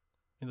message.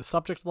 In the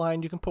subject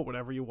line, you can put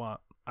whatever you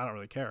want. I don't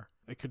really care.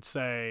 It could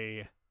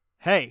say,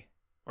 hey,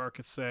 or it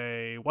could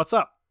say, what's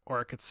up?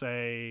 Or it could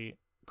say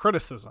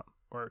criticism,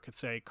 or it could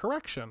say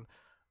correction.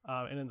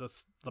 And in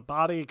the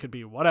body, it could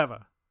be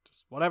whatever,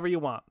 just whatever you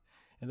want.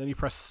 And then you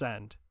press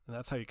send, and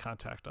that's how you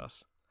contact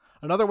us.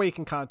 Another way you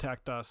can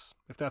contact us,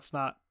 if that's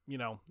not,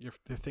 your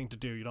thing to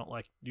do, you don't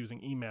like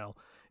using email,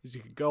 is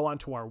you could go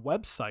onto our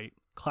website,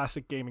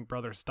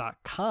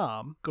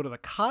 classicgamingbrothers.com, go to the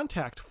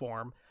contact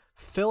form,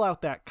 fill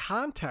out that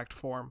contact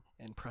form,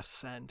 and press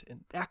send.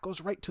 And that goes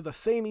right to the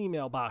same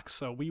email box.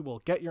 So we will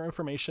get your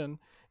information,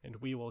 and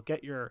we will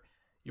get your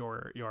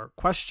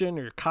question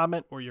or your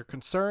comment or your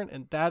concern,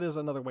 and that is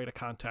another way to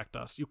contact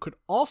us. You could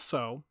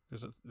also,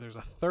 there's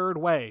a third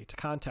way to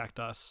contact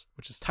us,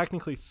 which is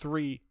technically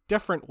 3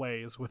 different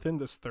ways within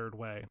this third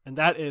way, and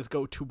that is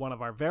go to one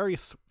of our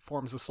various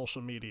forms of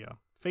social media.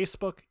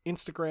 Facebook,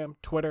 Instagram,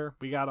 Twitter,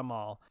 we got them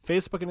all.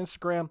 Facebook and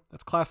Instagram,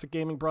 that's Classic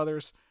Gaming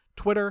Brothers.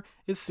 Twitter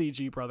is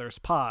CG Brothers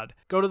Pod.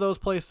 Go to those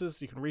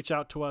places, you can reach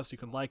out to us, you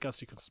can like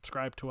us, you can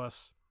subscribe to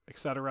us,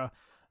 etc.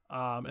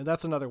 And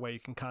that's another way you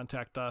can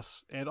contact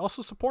us and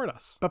also support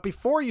us. But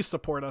before you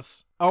support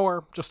us,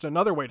 or just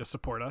another way to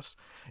support us,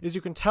 is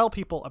you can tell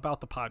people about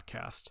the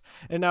podcast.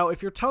 And now,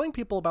 if you're telling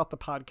people about the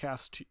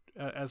podcast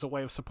as a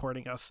way of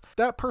supporting us,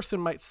 that person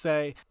might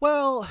say,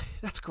 well,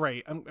 that's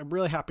great. I'm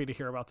really happy to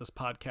hear about this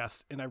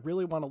podcast, and I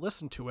really want to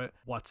listen to it.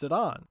 What's it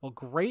on? Well,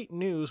 great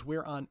news.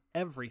 We're on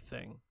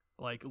everything.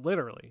 Like,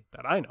 literally,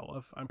 that I know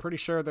of. I'm pretty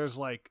sure there's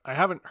I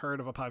haven't heard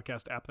of a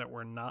podcast app that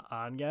we're not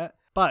on yet,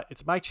 but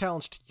it's my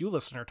challenge to you,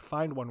 listener, to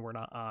find one we're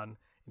not on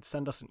and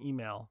send us an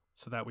email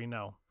so that we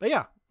know. But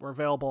yeah, we're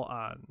available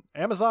on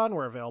Amazon,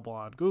 we're available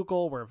on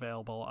Google, we're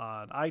available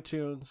on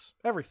iTunes,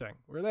 everything.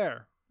 We're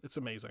there. It's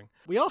amazing.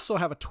 We also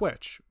have a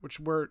Twitch,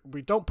 which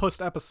we don't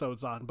post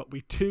episodes on, but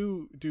we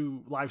do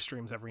live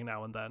streams every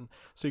now and then.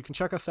 So you can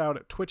check us out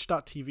at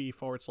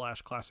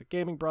twitch.tv/Classic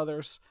Gaming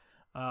Brothers.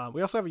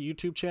 We also have a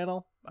YouTube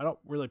channel. I don't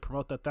really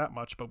promote that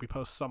much, but we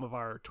post some of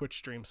our Twitch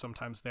streams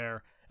sometimes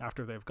there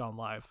after they've gone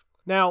live.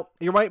 Now,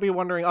 you might be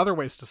wondering other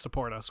ways to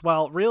support us.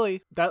 Well,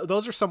 really,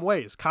 those are some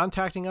ways.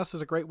 Contacting us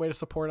is a great way to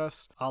support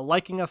us.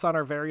 Liking us on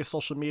our various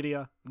social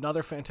media,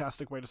 another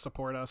fantastic way to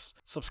support us.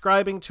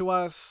 Subscribing to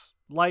us,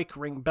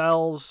 ring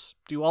bells,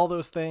 do all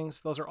those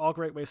things. Those are all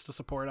great ways to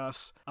support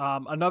us.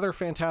 Another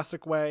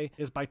fantastic way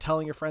is by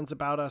telling your friends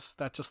about us.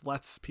 That just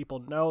lets people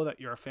know that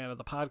you're a fan of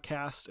the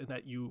podcast and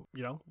that you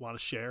want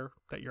to share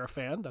that you're a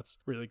fan. That's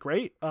really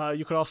great.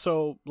 You could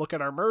also look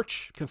at our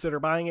merch. Consider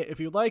buying it if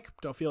you'd like.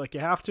 Don't feel like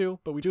you have to,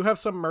 but we do have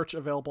some merch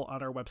available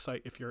on our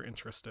website if you're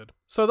interested.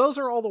 So those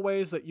are all the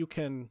ways that you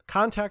can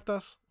contact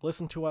us,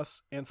 listen to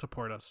us, and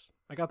support us.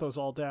 I got those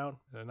all down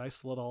in a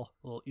nice little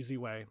easy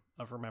way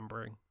of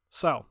remembering.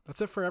 So,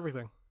 that's it for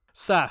everything.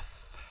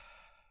 Seth,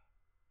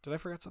 did I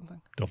forget something?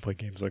 Don't play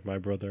games like my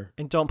brother.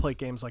 And don't play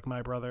games like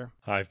my brother.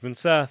 I've been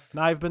Seth. And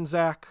I've been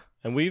Zach.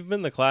 And we've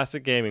been the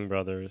Classic Gaming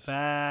Brothers. That's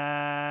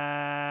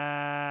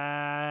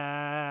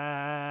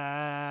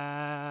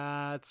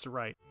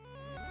right.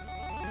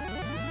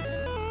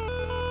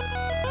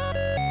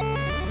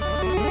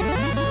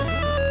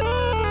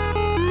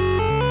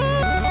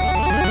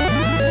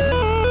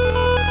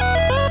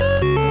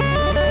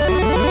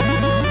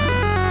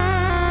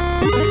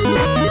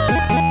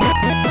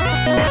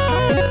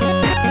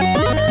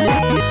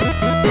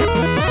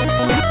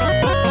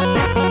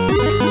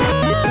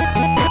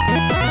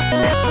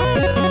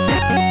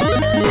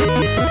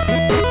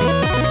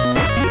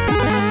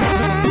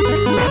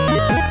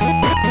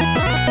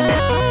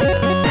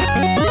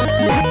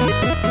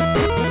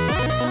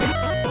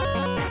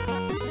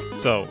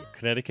 So,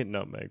 Connecticut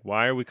nutmeg.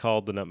 Why are we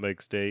called the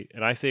nutmeg state?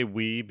 And I say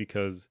we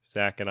because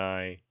Zach and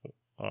I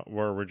we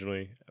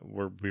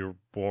were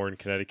born in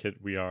Connecticut.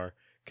 We are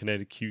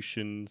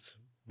Connecticutians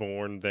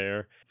born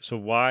there. So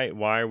why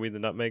are we the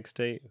nutmeg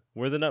state?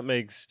 We're the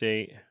nutmeg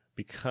state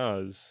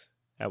because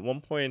at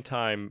one point in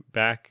time,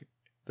 back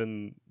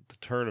in the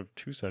turn of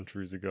 2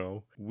 centuries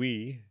ago,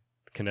 we,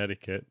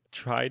 Connecticut,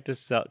 tried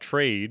to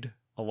trade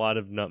a lot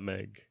of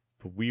nutmeg,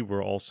 but we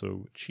were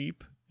also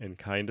cheap and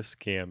kind of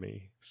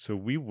scammy. So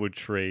we would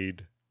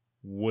trade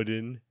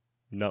wooden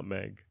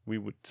nutmeg. We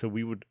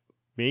would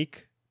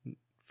make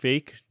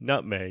fake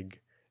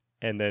nutmeg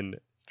and then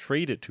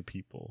trade it to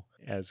people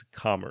as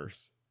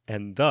commerce.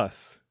 And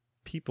thus,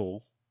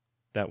 people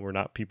that were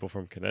not people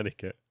from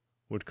Connecticut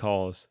would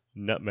call us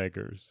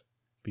nutmeggers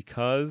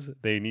because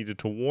they needed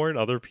to warn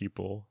other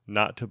people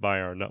not to buy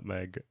our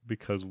nutmeg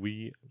because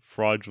we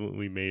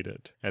fraudulently made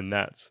it. And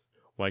that's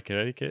why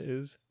Connecticut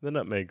is the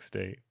nutmeg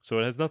state. So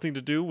it has nothing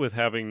to do with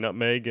having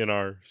nutmeg in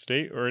our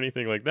state or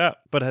anything like that,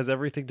 but has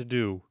everything to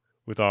do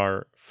with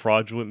our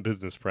fraudulent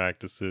business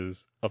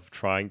practices of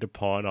trying to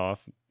pawn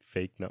off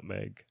fake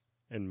nutmeg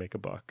and make a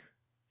buck.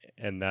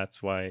 And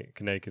that's why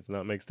Connecticut's the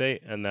nutmeg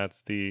state, and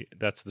that's the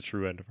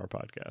true end of our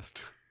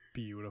podcast.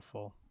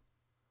 Beautiful.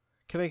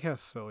 Connecticut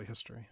has silly history.